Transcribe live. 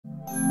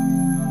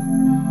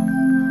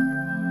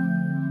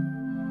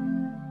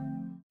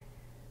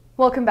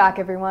Welcome back,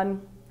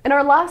 everyone. In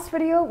our last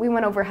video, we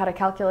went over how to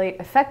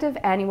calculate effective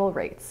annual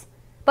rates.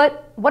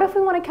 But what if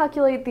we want to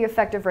calculate the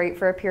effective rate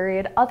for a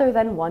period other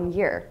than 1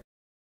 year?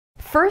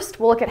 First,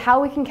 we'll look at how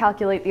we can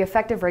calculate the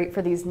effective rate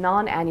for these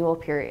non-annual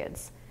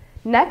periods.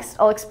 Next,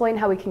 I'll explain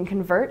how we can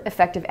convert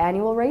effective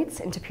annual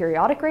rates into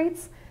periodic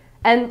rates.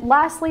 And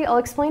lastly, I'll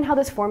explain how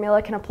this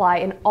formula can apply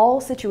in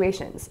all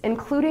situations,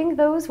 including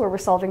those where we're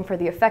solving for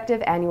the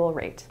effective annual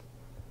rate.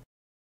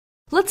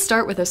 Let's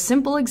start with a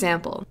simple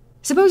example.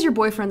 Suppose your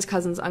boyfriend's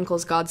cousin's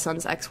uncle's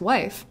godson's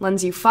ex-wife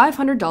lends you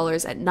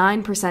 $500 at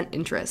 9%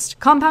 interest,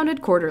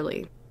 compounded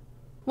quarterly.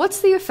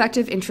 What's the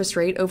effective interest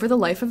rate over the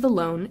life of the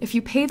loan if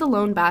you pay the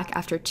loan back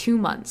after 2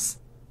 months?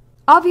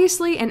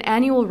 Obviously, an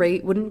annual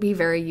rate wouldn't be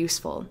very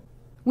useful.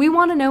 We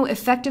want to know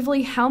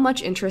effectively how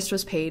much interest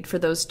was paid for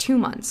those 2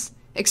 months,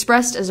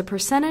 expressed as a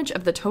percentage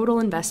of the total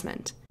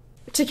investment.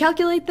 To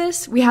calculate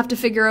this, we have to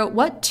figure out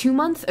what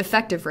 2-month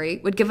effective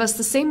rate would give us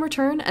the same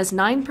return as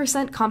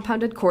 9%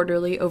 compounded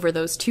quarterly over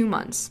those 2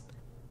 months.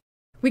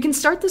 We can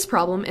start this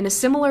problem in a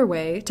similar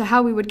way to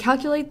how we would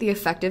calculate the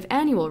effective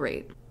annual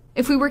rate.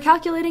 If we were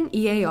calculating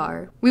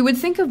EAR, we would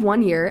think of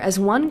 1 year as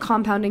one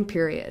compounding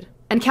period,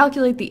 and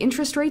calculate the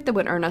interest rate that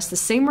would earn us the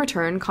same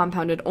return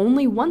compounded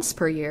only once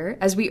per year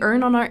as we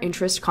earn on our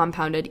interest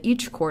compounded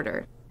each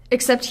quarter.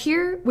 Except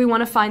here, we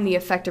want to find the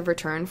effective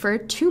return for a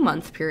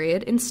 2-month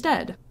period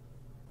instead.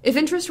 If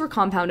interest were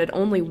compounded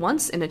only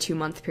once in a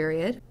 2-month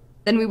period,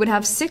 then we would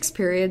have 6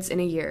 periods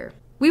in a year.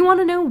 We want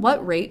to know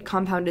what rate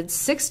compounded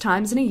 6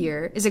 times in a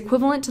year is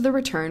equivalent to the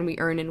return we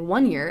earn in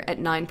 1 year at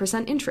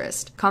 9%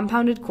 interest,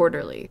 compounded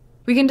quarterly.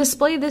 We can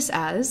display this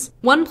as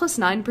 1 plus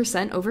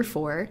 9% over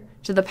 4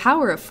 to the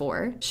power of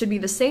 4 should be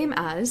the same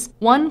as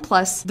 1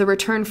 plus the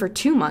return for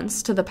 2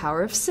 months to the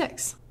power of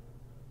 6.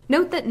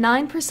 Note that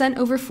 9%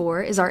 over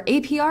 4 is our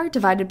APR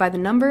divided by the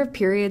number of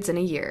periods in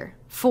a year,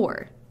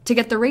 4. To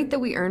get the rate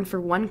that we earn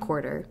for 1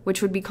 quarter,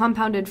 which would be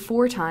compounded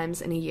 4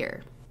 times in a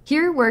year.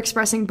 Here, we're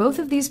expressing both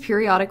of these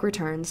periodic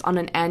returns on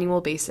an annual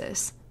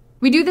basis.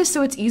 We do this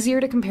so it's easier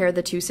to compare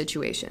the two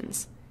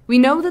situations. We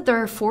know that there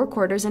are 4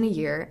 quarters in a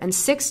year and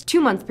 6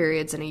 2-month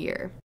periods in a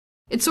year.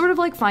 It's sort of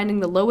like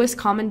finding the lowest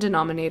common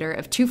denominator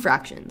of 2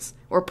 fractions,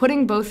 or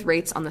putting both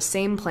rates on the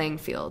same playing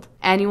field,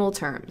 annual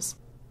terms.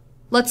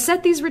 Let's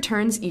set these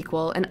returns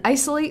equal and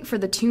isolate for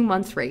the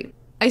 2-month rate.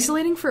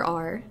 Isolating for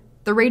R,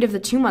 the rate of the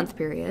 2-month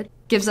period,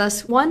 gives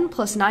us 1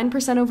 plus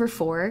 9% over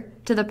 4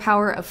 to the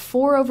power of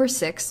 4 over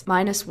 6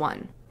 minus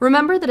 1.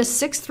 Remember that a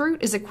 6th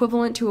root is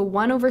equivalent to a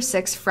 1 over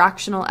 6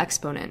 fractional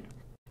exponent.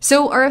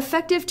 So our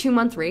effective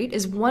 2-month rate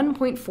is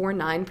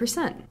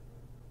 1.49%.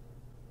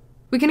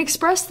 We can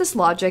express this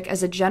logic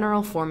as a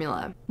general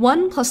formula.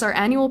 1 plus our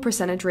annual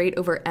percentage rate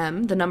over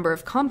m, the number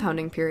of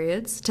compounding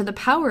periods, to the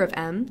power of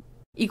m,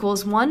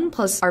 equals 1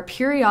 plus our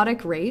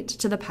periodic rate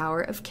to the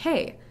power of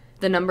k,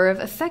 the number of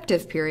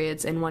effective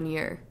periods in 1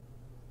 year.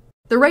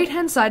 The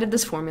right-hand side of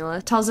this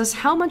formula tells us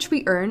how much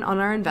we earn on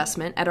our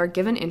investment at our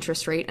given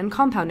interest rate and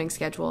compounding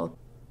schedule.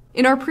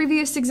 In our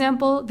previous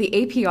example, the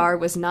APR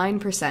was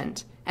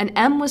 9%, and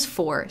M was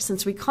 4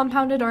 since we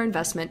compounded our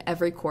investment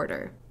every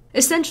quarter.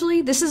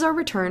 Essentially, this is our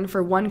return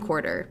for 1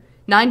 quarter,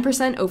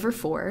 9% over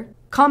 4,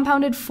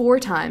 compounded 4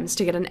 times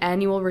to get an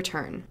annual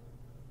return.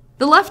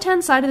 The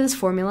left-hand side of this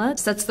formula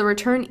sets the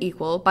return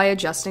equal by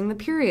adjusting the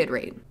period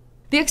rate.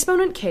 The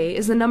exponent k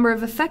is the number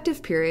of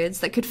effective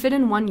periods that could fit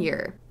in 1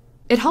 year.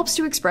 It helps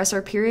to express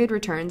our period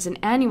returns in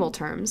annual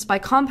terms by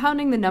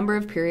compounding the number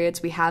of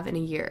periods we have in a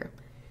year.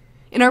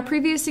 In our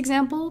previous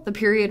example, the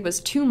period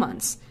was 2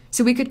 months,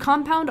 so we could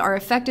compound our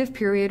effective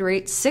period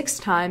rate 6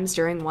 times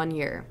during 1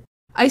 year.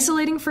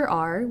 Isolating for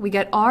r, we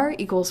get r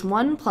equals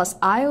 1 plus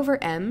I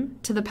over m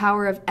to the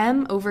power of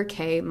m over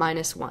k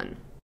minus 1.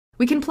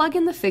 We can plug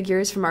in the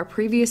figures from our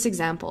previous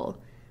example.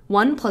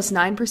 1 plus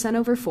 9%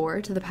 over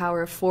 4 to the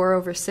power of 4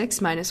 over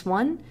 6 minus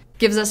 1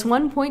 gives us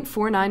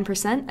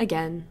 1.49%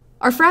 again.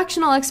 Our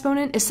fractional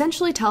exponent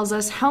essentially tells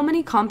us how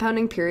many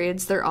compounding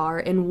periods there are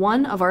in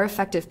one of our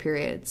effective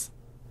periods.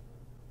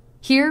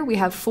 Here we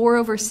have 4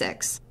 over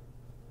 6.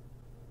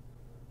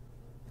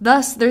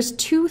 Thus, there's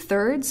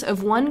 2/3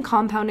 of one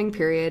compounding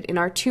period in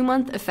our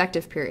 2-month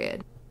effective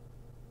period.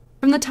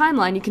 From the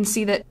timeline, you can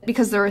see that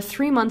because there are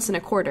 3 months in a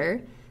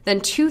quarter,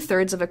 then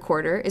 2/3 of a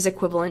quarter is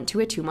equivalent to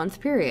a 2-month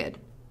period.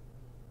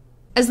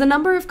 As the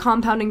number of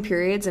compounding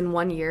periods in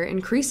 1 year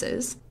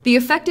increases, the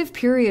effective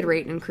period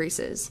rate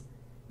increases.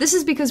 This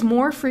is because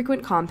more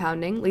frequent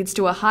compounding leads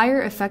to a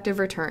higher effective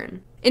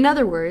return. In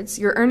other words,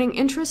 you're earning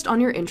interest on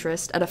your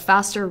interest at a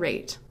faster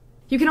rate.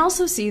 You can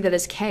also see that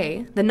as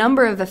k, the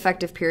number of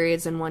effective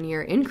periods in 1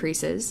 year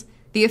increases,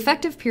 the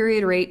effective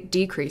period rate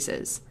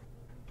decreases.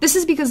 This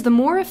is because the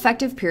more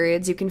effective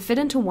periods you can fit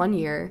into 1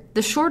 year,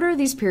 the shorter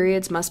these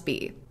periods must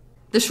be.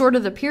 The shorter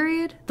the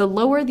period, the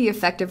lower the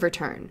effective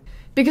return,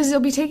 because you'll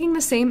be taking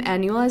the same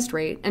annualized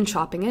rate and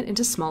chopping it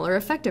into smaller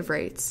effective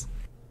rates.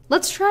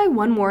 Let's try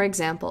one more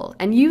example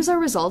and use our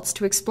results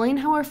to explain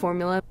how our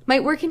formula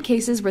might work in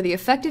cases where the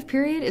effective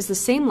period is the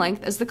same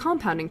length as the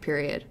compounding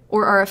period,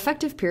 or our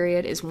effective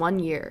period is 1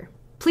 year.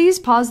 Please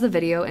pause the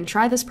video and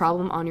try this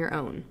problem on your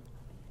own.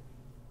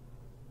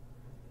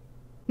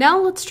 Now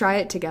let's try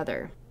it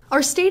together.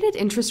 Our stated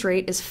interest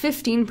rate is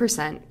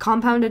 15%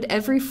 compounded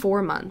every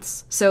 4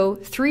 months, so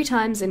 3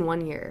 times in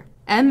 1 year.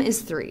 M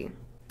is 3.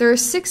 There are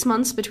 6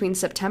 months between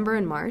September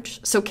and March,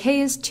 so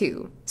K is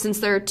 2, since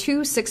there are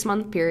 2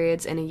 6-month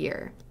periods in a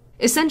year.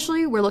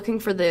 Essentially, we're looking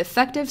for the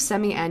effective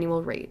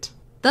semi-annual rate.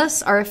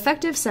 Thus, our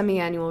effective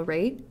semi-annual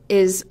rate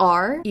is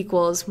R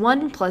equals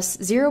 1 plus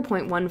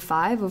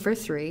 0.15 over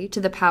 3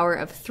 to the power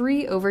of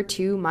 3 over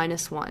 2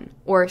 minus 1,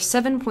 or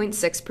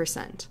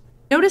 7.6%.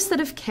 Notice that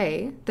if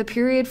K, the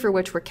period for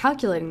which we're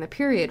calculating the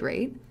period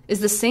rate,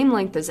 is the same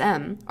length as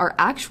M, our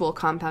actual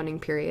compounding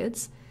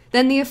periods,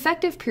 then the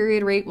effective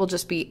period rate will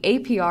just be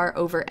APR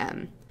over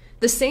M,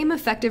 the same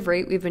effective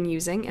rate we've been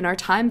using in our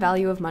time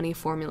value of money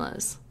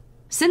formulas.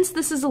 Since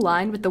this is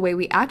aligned with the way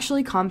we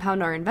actually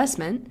compound our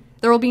investment,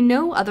 there will be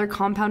no other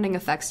compounding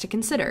effects to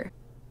consider.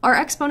 Our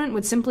exponent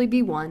would simply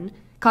be 1,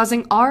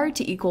 causing R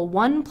to equal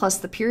 1 plus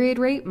the period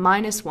rate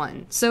minus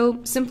 1, so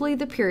simply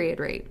the period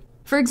rate.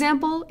 For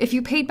example, if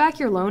you paid back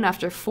your loan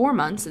after 4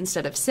 months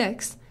instead of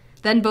 6,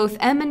 then both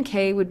M and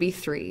K would be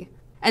 3,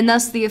 and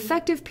thus the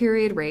effective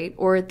period rate,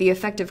 or the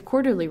effective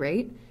quarterly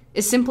rate,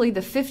 is simply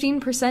the 15%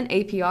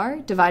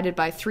 APR divided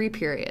by 3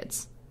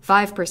 periods,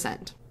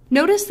 5%.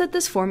 Notice that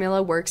this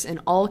formula works in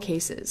all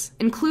cases,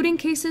 including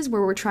cases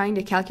where we're trying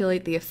to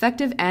calculate the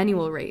effective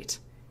annual rate.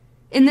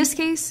 In this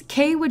case,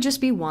 K would just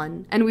be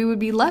 1, and we would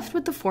be left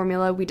with the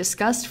formula we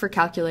discussed for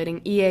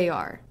calculating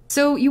EAR.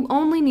 So you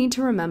only need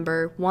to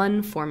remember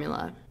one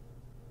formula.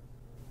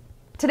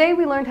 Today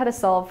we learned how to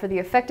solve for the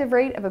effective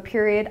rate of a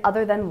period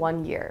other than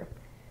 1 year.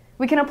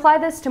 We can apply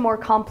this to more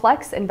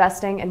complex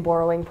investing and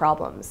borrowing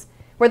problems,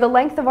 where the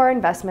length of our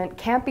investment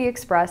can't be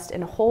expressed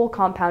in whole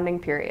compounding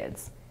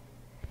periods.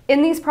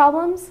 In these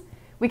problems,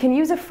 we can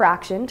use a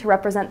fraction to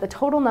represent the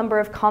total number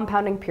of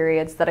compounding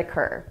periods that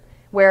occur,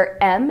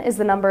 where M is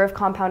the number of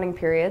compounding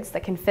periods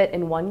that can fit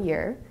in 1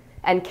 year,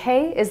 and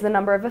K is the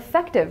number of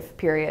effective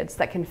periods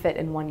that can fit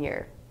in 1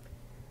 year.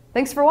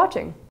 Thanks for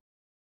watching.